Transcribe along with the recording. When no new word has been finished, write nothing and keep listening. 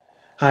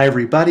Hi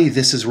everybody,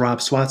 this is Rob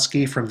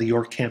Swatsky from the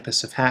York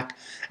campus of Hack,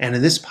 and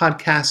in this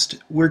podcast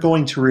we're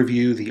going to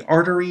review the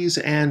arteries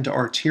and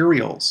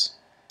arterioles.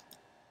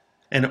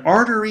 An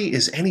artery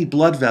is any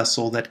blood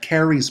vessel that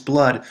carries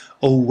blood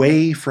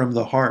away from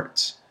the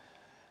heart.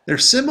 They're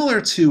similar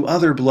to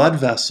other blood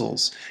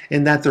vessels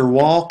in that their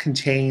wall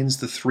contains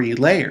the three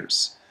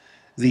layers: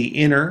 the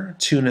inner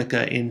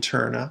tunica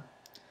interna,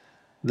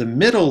 the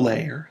middle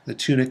layer, the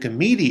tunica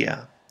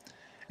media,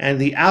 and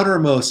the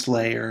outermost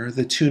layer,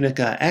 the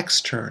tunica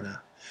externa.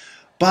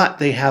 But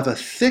they have a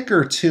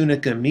thicker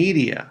tunica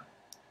media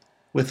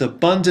with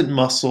abundant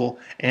muscle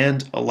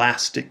and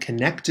elastic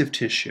connective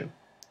tissue.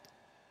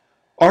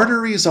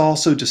 Arteries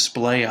also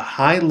display a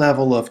high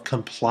level of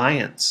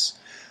compliance,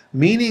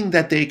 meaning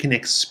that they can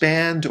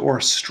expand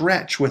or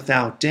stretch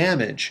without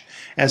damage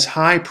as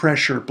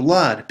high-pressure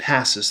blood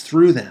passes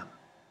through them.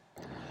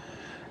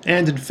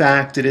 And in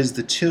fact, it is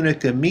the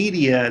tunica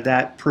media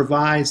that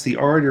provides the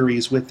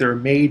arteries with their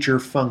major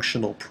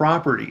functional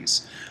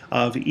properties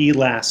of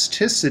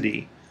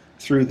elasticity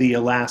through the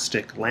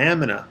elastic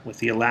lamina with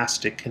the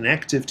elastic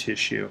connective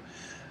tissue.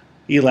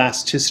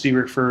 Elasticity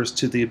refers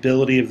to the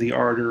ability of the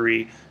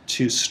artery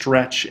to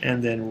stretch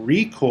and then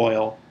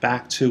recoil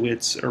back to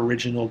its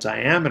original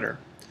diameter.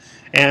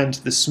 And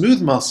the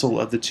smooth muscle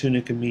of the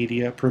tunica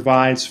media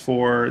provides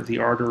for the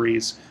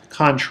artery's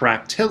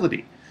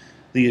contractility,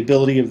 the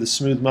ability of the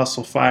smooth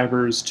muscle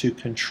fibers to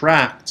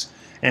contract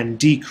and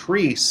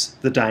decrease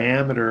the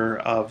diameter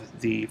of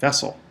the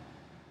vessel.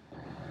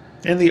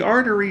 And the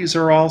arteries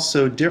are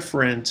also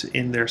different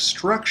in their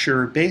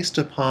structure based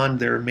upon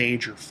their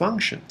major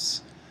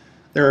functions.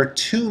 There are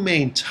two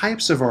main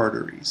types of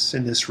arteries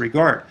in this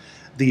regard: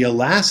 the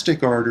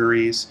elastic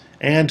arteries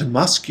and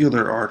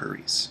muscular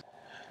arteries.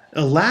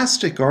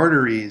 Elastic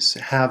arteries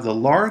have the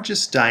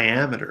largest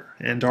diameter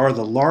and are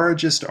the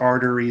largest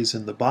arteries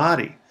in the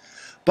body,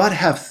 but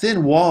have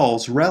thin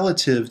walls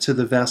relative to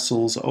the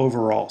vessel's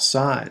overall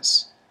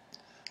size.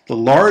 The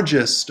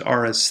largest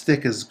are as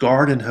thick as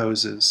garden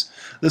hoses.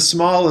 The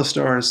smallest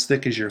are as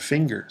thick as your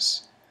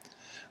fingers.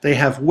 They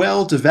have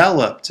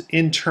well-developed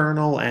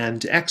internal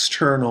and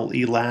external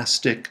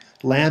elastic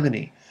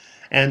laminae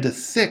and a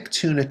thick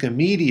tunica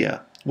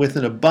media with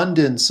an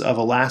abundance of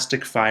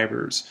elastic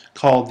fibers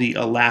called the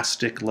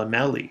elastic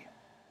lamellae.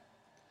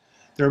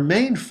 Their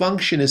main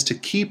function is to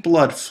keep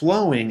blood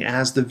flowing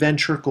as the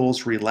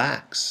ventricles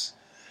relax.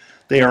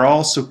 They are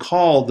also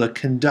called the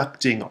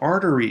conducting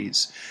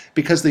arteries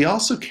because they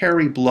also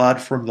carry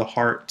blood from the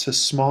heart to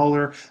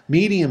smaller,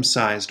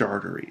 medium-sized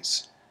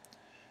arteries.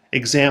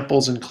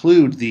 Examples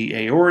include the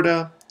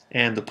aorta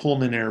and the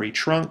pulmonary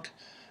trunk,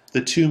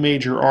 the two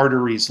major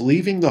arteries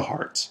leaving the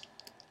heart,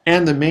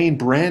 and the main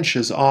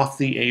branches off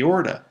the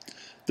aorta,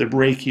 the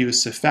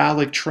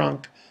brachiocephalic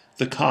trunk,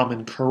 the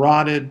common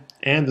carotid,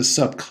 and the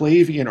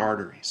subclavian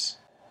arteries.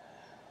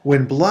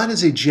 When blood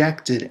is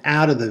ejected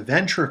out of the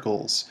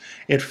ventricles,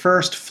 it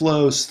first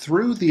flows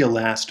through the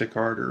elastic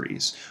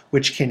arteries,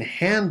 which can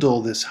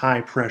handle this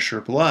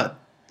high-pressure blood.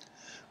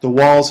 The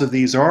walls of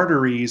these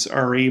arteries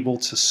are able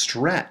to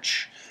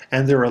stretch,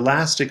 and their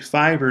elastic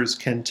fibers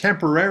can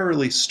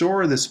temporarily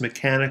store this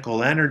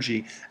mechanical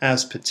energy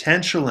as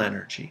potential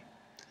energy.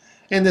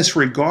 In this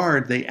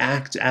regard, they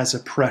act as a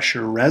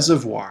pressure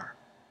reservoir.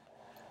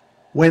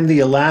 When the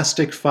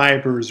elastic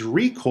fibers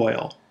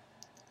recoil,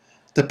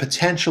 the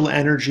potential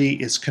energy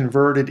is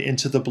converted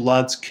into the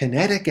blood's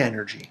kinetic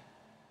energy.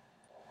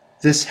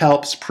 This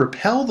helps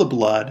propel the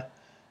blood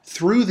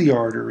through the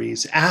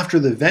arteries after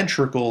the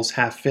ventricles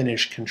have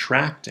finished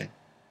contracting.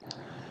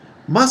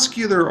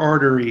 Muscular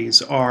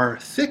arteries are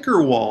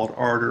thicker-walled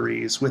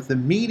arteries with a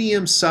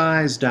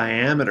medium-sized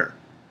diameter,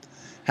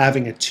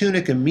 having a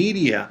tunica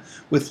media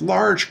with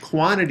large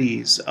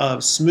quantities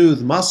of smooth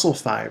muscle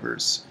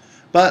fibers,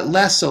 but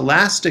less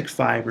elastic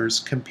fibers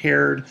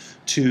compared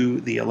to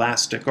the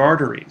elastic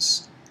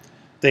arteries.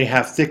 They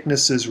have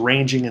thicknesses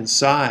ranging in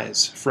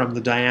size from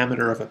the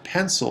diameter of a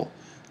pencil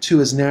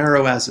to as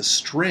narrow as a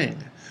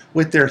string,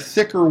 with their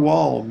thicker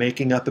wall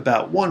making up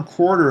about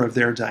 1/4 of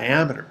their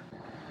diameter.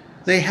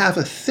 They have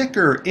a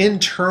thicker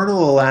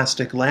internal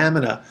elastic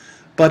lamina,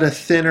 but a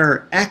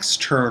thinner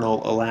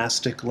external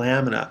elastic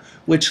lamina,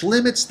 which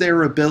limits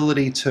their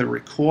ability to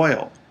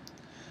recoil.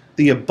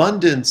 The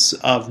abundance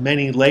of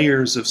many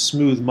layers of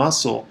smooth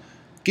muscle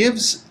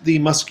gives the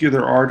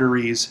muscular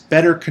arteries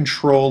better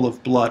control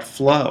of blood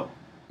flow,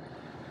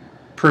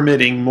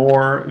 permitting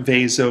more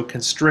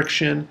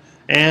vasoconstriction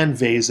and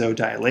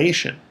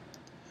vasodilation.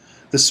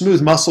 The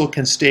smooth muscle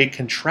can stay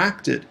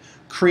contracted,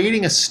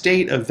 creating a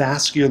state of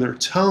vascular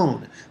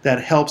tone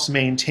that helps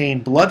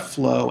maintain blood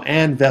flow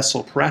and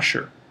vessel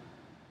pressure.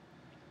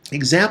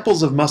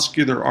 Examples of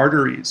muscular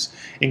arteries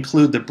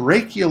include the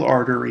brachial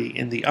artery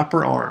in the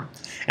upper arm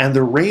and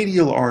the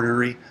radial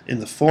artery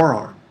in the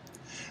forearm.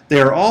 They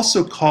are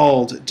also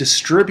called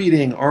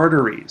distributing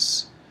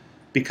arteries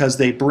because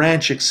they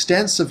branch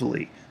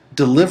extensively,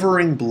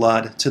 delivering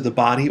blood to the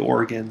body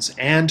organs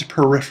and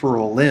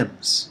peripheral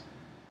limbs.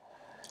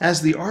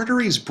 As the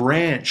arteries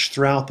branch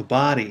throughout the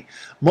body,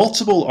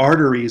 multiple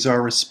arteries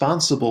are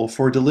responsible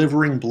for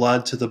delivering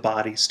blood to the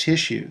body's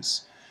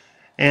tissues.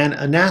 And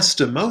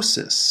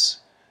anastomosis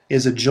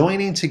is a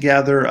joining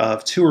together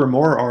of two or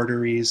more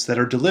arteries that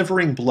are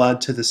delivering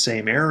blood to the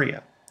same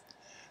area.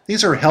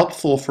 These are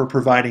helpful for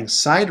providing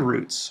side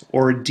routes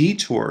or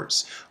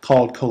detours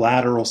called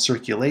collateral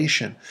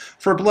circulation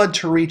for blood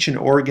to reach an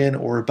organ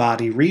or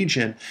body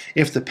region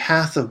if the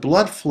path of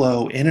blood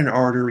flow in an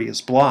artery is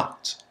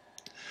blocked.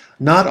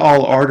 Not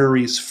all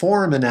arteries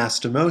form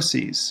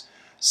anastomoses.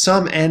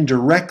 Some end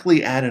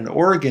directly at an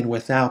organ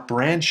without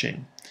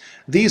branching.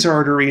 These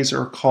arteries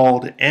are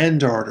called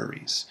end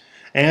arteries.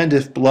 And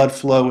if blood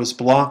flow is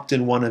blocked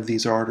in one of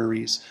these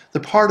arteries,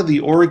 the part of the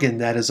organ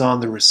that is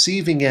on the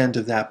receiving end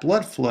of that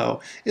blood flow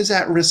is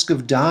at risk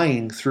of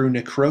dying through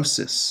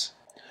necrosis.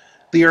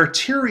 The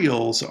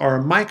arterioles are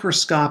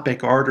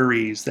microscopic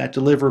arteries that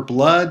deliver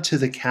blood to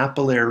the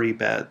capillary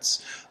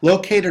beds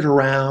located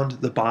around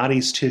the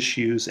body's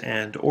tissues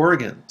and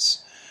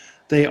organs.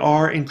 They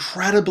are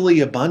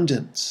incredibly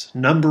abundant,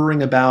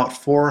 numbering about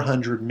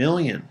 400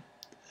 million.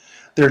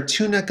 Their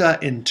tunica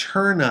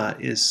interna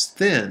is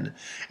thin,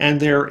 and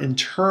their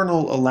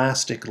internal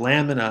elastic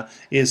lamina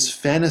is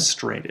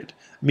fenestrated,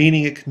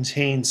 meaning it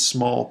contains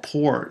small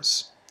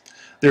pores.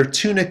 Their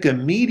tunica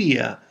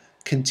media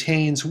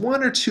contains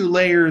one or two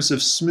layers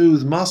of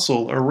smooth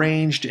muscle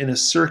arranged in a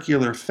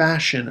circular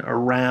fashion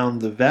around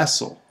the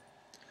vessel.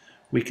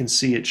 We can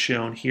see it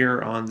shown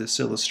here on this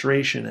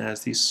illustration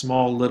as these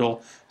small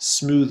little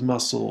smooth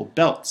muscle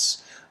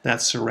belts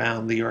that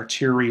surround the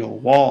arterial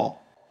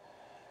wall.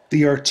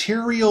 The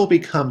arteriole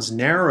becomes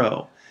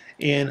narrow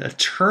in a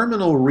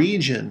terminal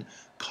region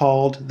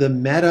called the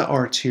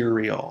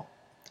meta-arteriole,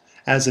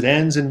 as it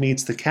ends and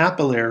meets the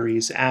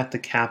capillaries at the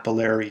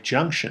capillary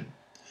junction.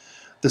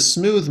 The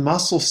smooth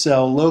muscle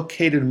cell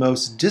located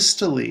most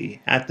distally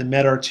at the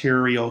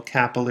meta-arteriole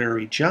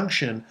capillary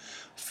junction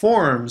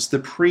forms the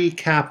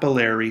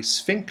precapillary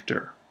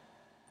sphincter.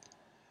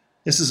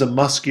 This is a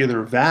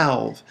muscular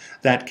valve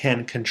that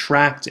can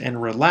contract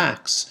and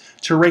relax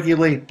to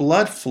regulate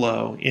blood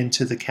flow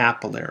into the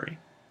capillary.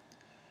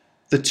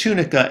 The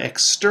tunica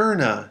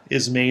externa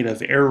is made of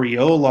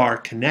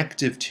areolar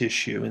connective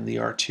tissue in the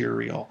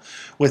arteriole,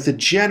 with a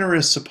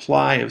generous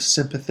supply of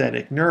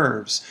sympathetic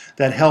nerves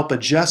that help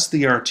adjust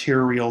the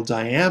arterial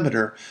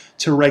diameter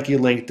to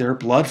regulate their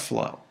blood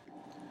flow.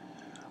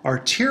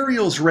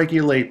 Arterioles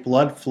regulate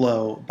blood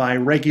flow by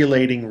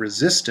regulating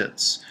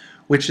resistance,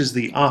 which is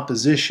the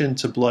opposition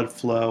to blood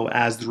flow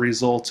as the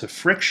result of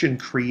friction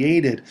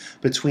created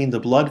between the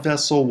blood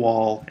vessel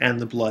wall and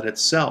the blood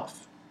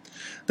itself.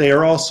 They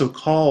are also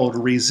called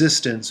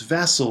resistance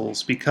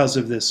vessels because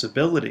of this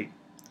ability.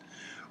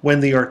 When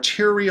the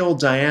arterial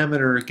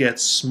diameter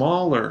gets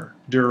smaller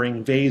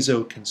during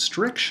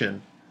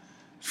vasoconstriction,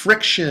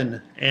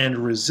 friction and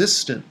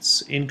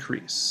resistance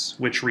increase,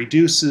 which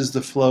reduces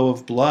the flow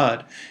of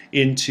blood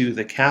into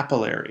the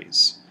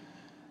capillaries.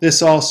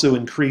 This also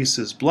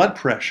increases blood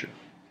pressure.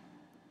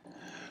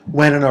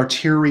 When an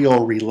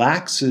arteriole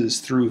relaxes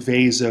through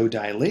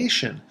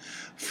vasodilation,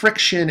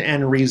 friction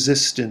and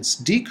resistance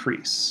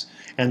decrease,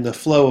 and the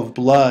flow of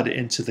blood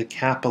into the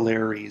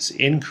capillaries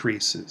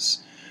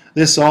increases.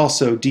 This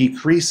also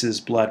decreases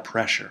blood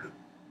pressure.